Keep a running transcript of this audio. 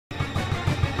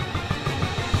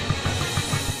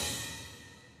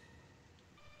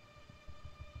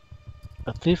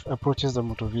A thief approaches the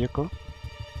motor vehicle.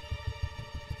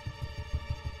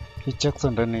 He checks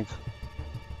underneath,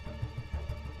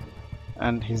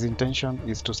 and his intention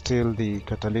is to steal the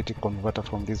catalytic converter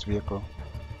from this vehicle.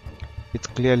 It's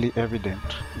clearly evident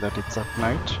that it's at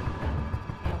night,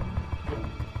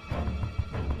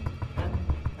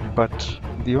 but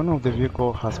the owner of the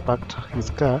vehicle has parked his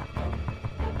car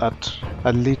at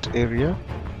a lit area,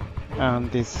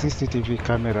 and the CCTV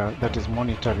camera that is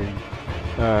monitoring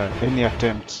any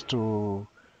attempts to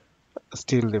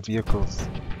steal the vehicles.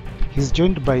 He's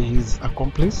joined by his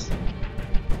accomplice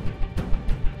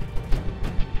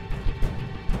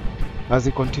as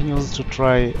he continues to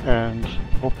try and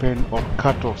open or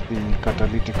cut off the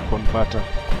catalytic converter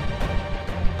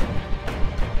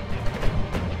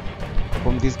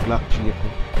from this black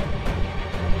vehicle.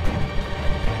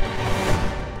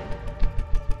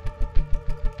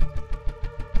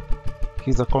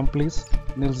 His accomplice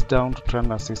kneels down to try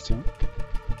and assist him.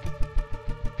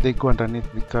 They go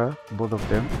underneath the car, both of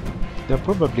them. They're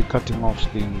probably cutting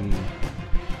off the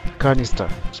canister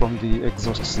from the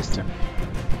exhaust system.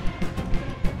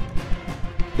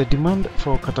 The demand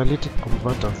for catalytic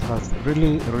converters has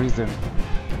really risen.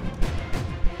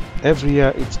 Every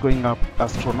year it's going up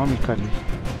astronomically,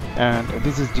 and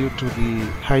this is due to the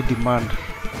high demand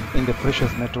in the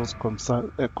precious metals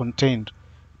contained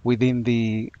within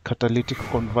the catalytic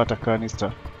converter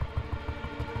canister.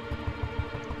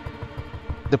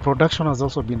 The production has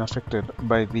also been affected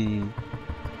by the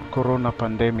corona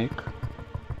pandemic.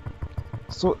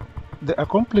 So the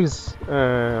accomplice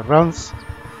runs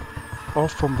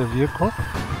off from the vehicle.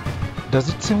 Does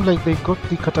it seem like they got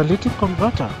the catalytic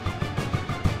converter?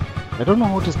 I don't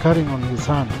know what he's carrying on his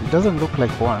hand. It doesn't look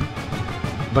like one,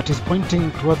 but he's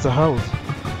pointing towards the house.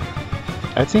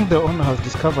 I think the owner has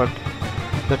discovered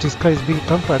that his car is being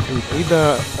tampered with.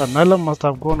 Either an alarm must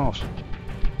have gone off.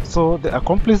 So the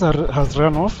accomplice has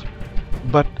run off,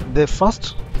 but the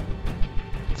first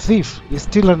thief is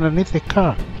still underneath the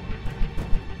car.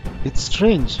 It's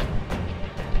strange.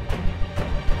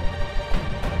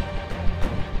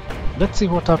 Let's see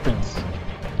what happens.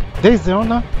 There is the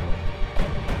owner.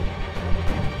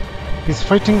 He's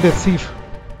fighting the thief.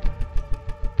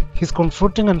 He's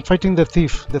confronting and fighting the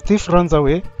thief. The thief runs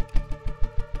away.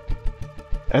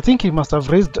 I think he must have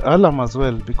raised alarm as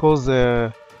well, because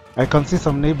I can see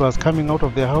some neighbors coming out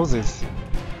of their houses.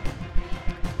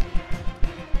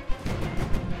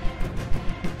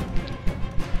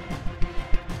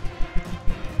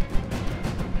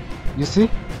 You see?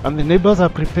 And the neighbors are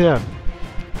prepared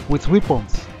with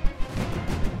weapons.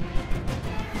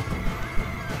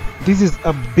 This is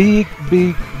a big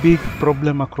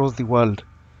problem across the world.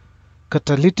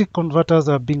 Catalytic converters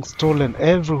are being stolen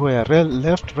everywhere,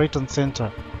 left, right and center.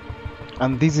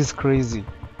 And this is crazy.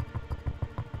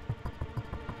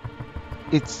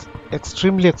 It's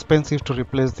extremely expensive to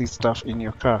replace this stuff in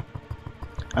your car.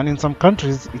 And in some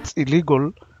countries, it's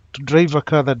illegal to drive a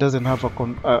car that doesn't have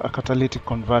a catalytic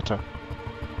converter.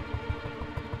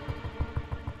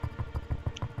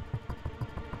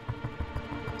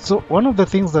 So one of the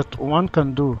things that one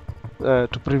can do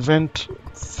to prevent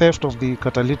theft of the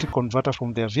catalytic converter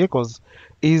from their vehicles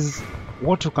is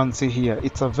what you can see here.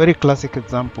 It's a very classic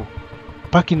example.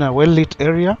 Park in a well-lit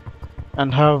area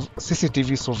and have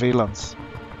CCTV surveillance.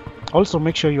 Also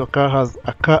make sure your car has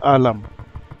a car alarm